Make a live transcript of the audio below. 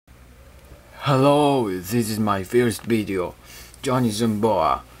Hello, this is my first video. Johnny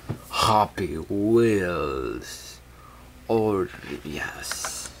Zumboa, Happy Wheels. Oh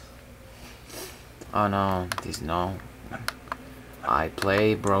yes. Oh no, this no. I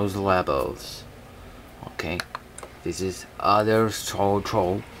play Bros levels. Okay, this is Other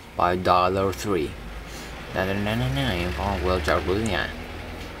Troll by $3. For wheelchair William.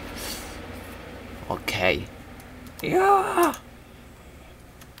 Okay. Yeah.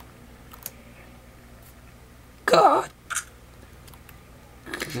 God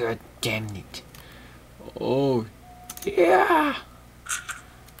damn it. Oh, yeah.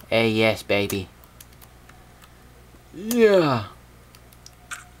 Hey, yes, baby. Yeah.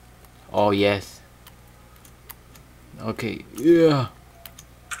 Oh, yes. Okay, yeah.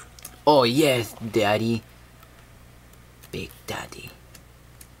 Oh, yes, daddy. Big daddy.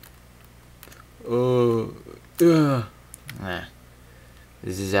 Oh, yeah. Nah.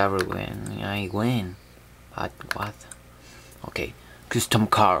 This is everywhere. I win. But what? Okay, custom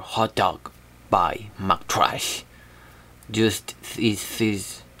car hot dog by McTrash. Just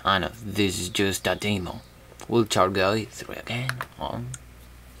this. I know this is just a demo. We'll charge guy through again.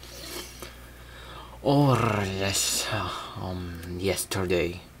 Or yes,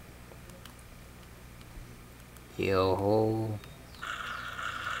 yesterday. Yo.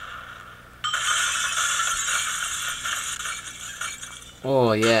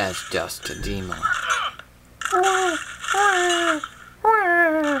 Oh yes, just a demo.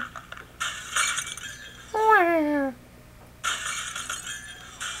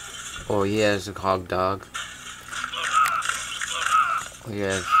 Oh yes, a hot dog. Oh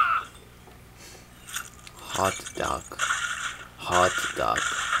yes. Hot dog. Hot dog.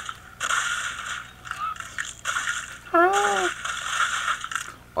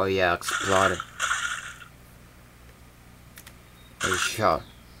 Oh yeah, exploded. A shot.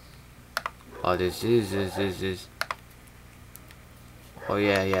 Oh this is. Oh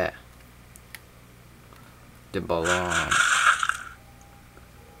yeah. The balloon.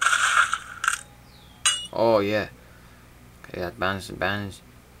 Oh yeah. Okay, advance.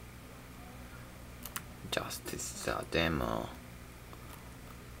 Just this demo.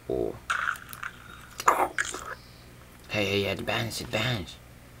 Oh. Hey, advance.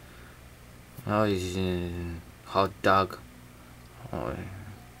 Oh, this is hot dog.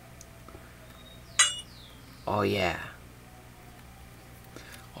 Oh yeah.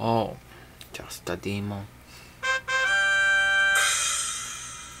 Oh, just a demo.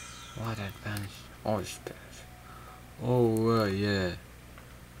 What advance? Oh, space. Oh yeah.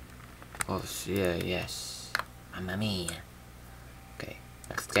 Oh yeah, yes. Mamma mia. Okay,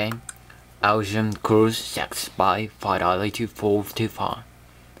 next game. Ocean Cruise 6 by Fidelity 425.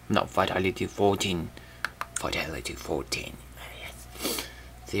 No, Fidelity 14. Fidelity 14. Yes.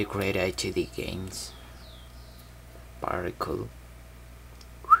 Secret HD games. Very cool.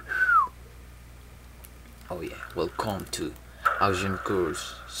 Oh yeah, welcome to Ocean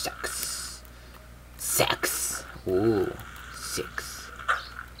Cruise 6. 6. Ooh, 6.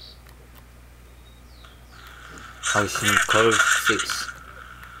 Ocean Cruise 6.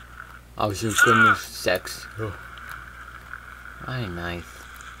 Ocean Cruise 6. Oh. Very nice.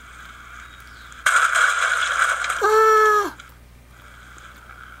 Ah!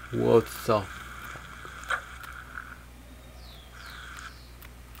 What's up?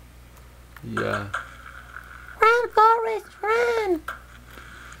 Yeah. Run, Forrest, run!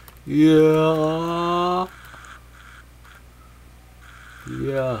 Yeah.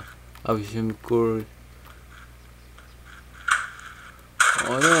 Ocean Cruise.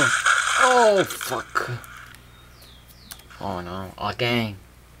 Oh no. Oh fuck. Oh no. Again.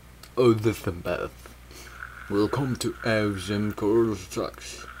 Oh, this is the best. Welcome to Ocean Cruise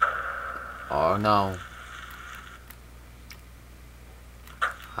 6. Oh no.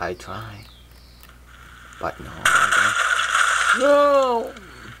 I try. But no. No!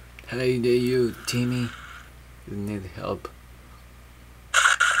 Hey there you, Timmy. You need help.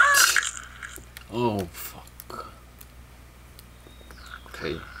 Oh fuck.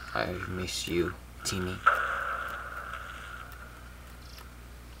 Okay, I miss you, Timmy.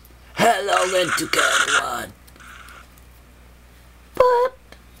 Hello, went to get one. But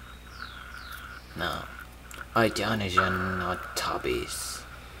No, I don't not hobbies.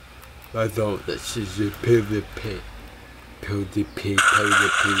 I thought this is a PvP. PvP.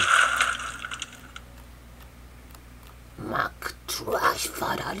 Mac Trash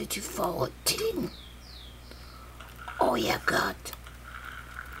Fidelity 14. Oh yeah, God.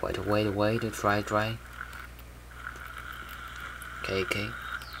 Wait, try. Okay.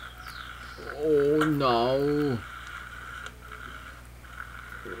 Oh no.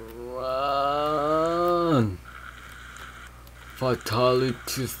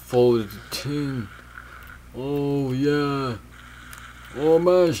 Fatality 14. Oh yeah. Oh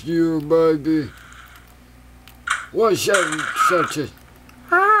mash you baby. What shut it?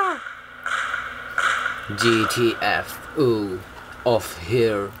 GTF. Ooh. Off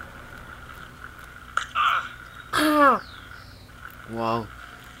here. Wow.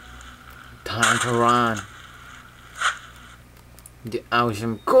 Time to run. The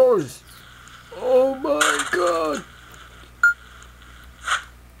awesome course. Oh my god.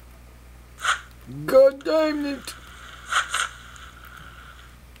 God damn it.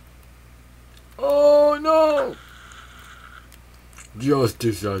 Oh no.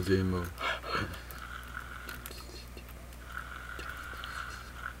 Justice Azimo.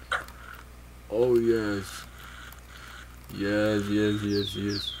 Oh yes.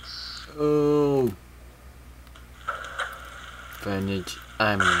 Yes. Oh. Finish.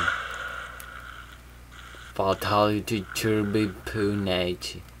 Fatality Turbo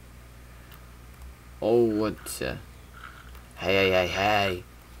Punage. Oh, what's Hey.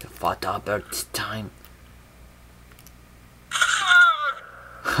 The Fatal Bird's time.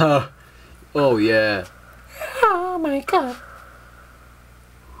 Oh, yeah. Oh my god.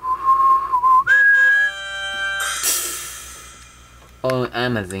 Oh,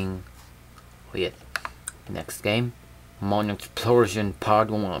 amazing. Oh, yes. Next game. Moon Explosion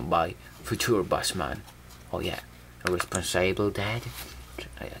Part 1 by Future Busman. Oh, yeah. A responsible dad.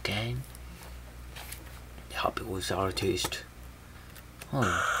 Again. The happy was artist.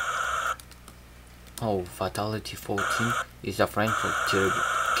 Oh, Fatality 14 is a friend for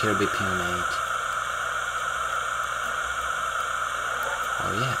Kirby Pinmate.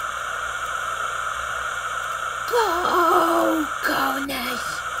 Oh yeah. Go nice.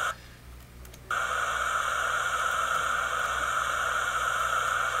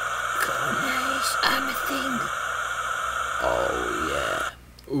 Go nice, I'm a thing. Oh yeah.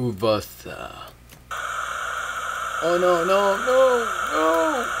 Uvasa. Oh no.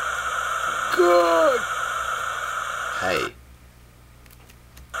 God. Hey.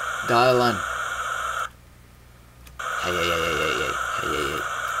 Dylan. Hey.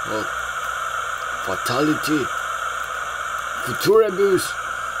 Oh. Fatality. Futuribus.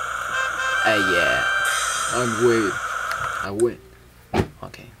 Hey yeah. I win.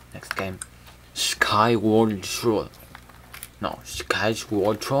 Okay, next game. Skyward Troll. No,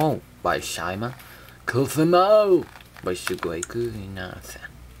 Skyward Troll by Shima. Kufimo by Sugweiku Inasa.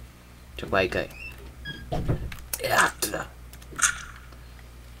 Sugweiku. Yatra.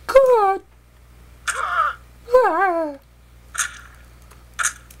 God.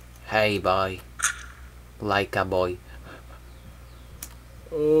 Hey boy. Like a boy.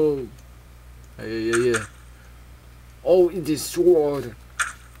 Oh. Yeah. Oh, it is sword.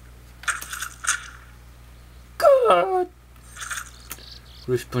 God.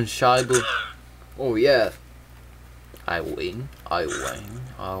 Responsible. Oh yeah. I win. I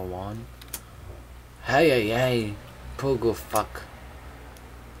won. Hey. Pogo fuck.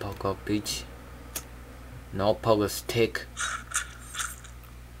 Pogo bitch. No pogo stick.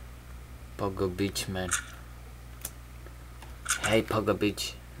 Pogo bitch man. Hey pogo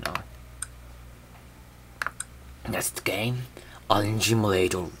bitch. No. Next game. Alien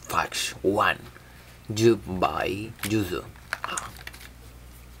Simulator Fax 1. Duped by Juzu.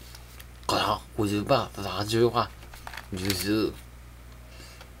 Juzu.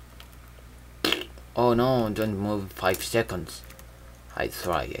 Oh no, don't move 5 seconds. I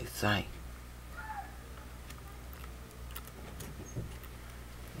try.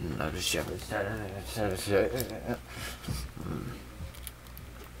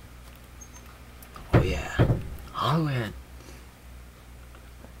 Oh yeah. I'll win.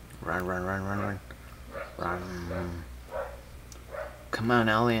 Run. Come on,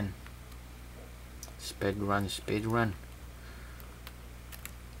 Alien. Speed run.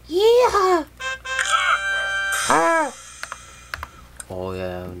 Yeah. Oh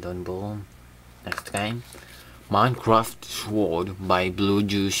yeah, done boom. Next game. Minecraft Sword by Blue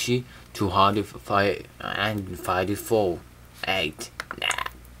Juicy 254. 8.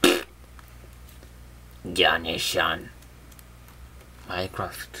 Johnny-san.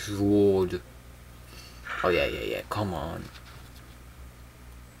 Minecraft Sword. Oh yeah, come on.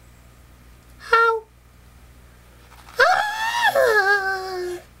 How?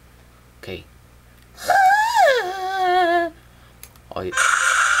 Okay. Oh yeah.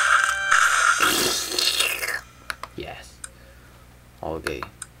 Yes. Okay,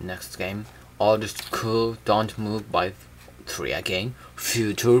 next game. All the cool don't move by 3 again.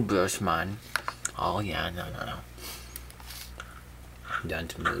 Future Bushman. Oh yeah, no.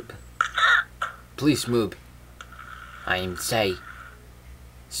 Don't move. Please move. I'm say,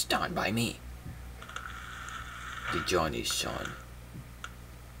 stand by me. The Johnny's son.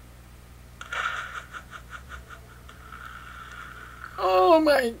 Oh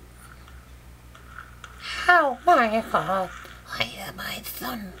my. Oh my God. I am my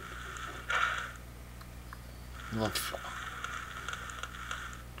son. What for?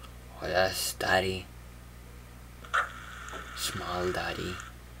 Oh, that's daddy. Small daddy.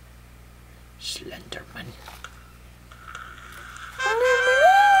 Slenderman.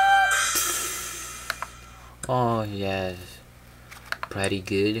 Oh yes. Pretty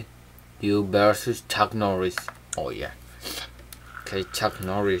good. You versus Chuck Norris. Oh yeah. Okay, Chuck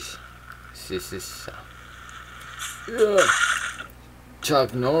Norris. This is yeah.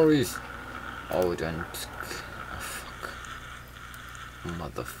 Chuck Norris. Oh don't. Oh, fuck.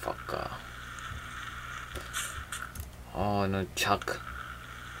 Motherfucker. Oh no, Chuck.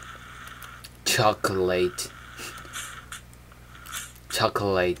 Chocolate.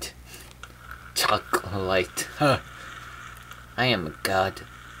 Chocolate. Chocolate. Huh. I am a god.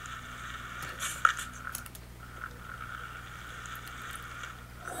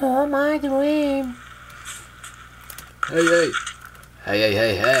 Oh my dream. Hey, hey. Hey, hey,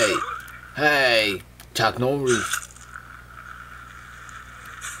 hey, hey. Hey, Chuck Norris.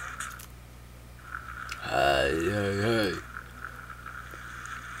 Hey, hey, hey.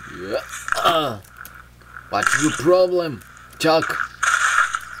 Yeah. What's your problem, Chuck?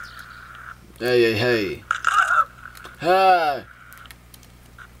 Hey, hey, hey. Hey.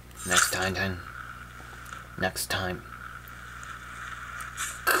 Next time, then. Next time.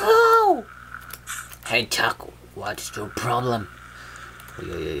 Go. Hey, Chuck, what's your problem?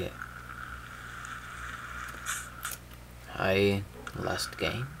 Oh, yeah. Hi, last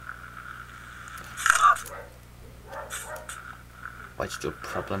game. What's your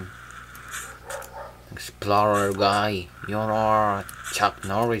problem? Explorer guy, you're Chuck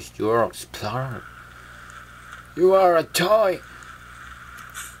Norris, you're explorer. You are a toy.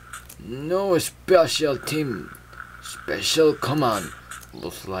 No special team, special command,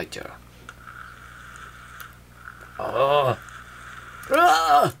 Buzz Lightyear. Oh.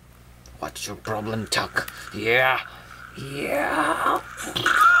 Ah. What's your problem, Chuck? Yeah.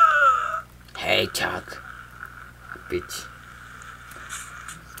 Hey, Chuck. Bitch.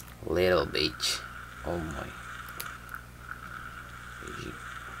 Little bitch. Oh my.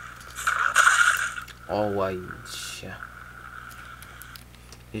 Oh,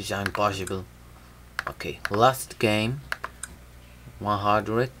 it's impossible. Okay, last game.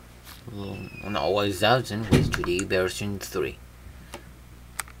 100. No, 1000 with 3D version 3.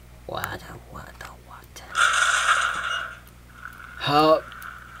 What? How?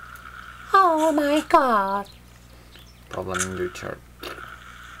 Oh my God. Problem in your chart.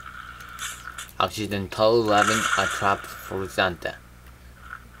 Accidental weapon a trap for Santa.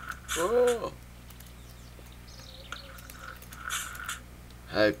 Oh.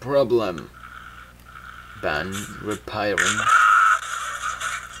 Hey, problem. Ban repairing.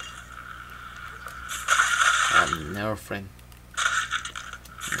 Nerfing.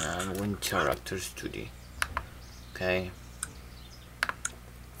 And win character study. Okay.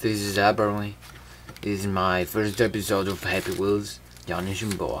 This is Aberley. This is my first episode of Happy Wheels, Johnny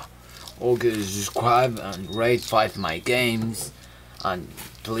Shimboa. Okay, subscribe and rate 5 my games. And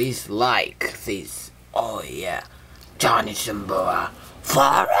please like this. Oh yeah. Johnny Shimboa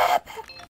forever.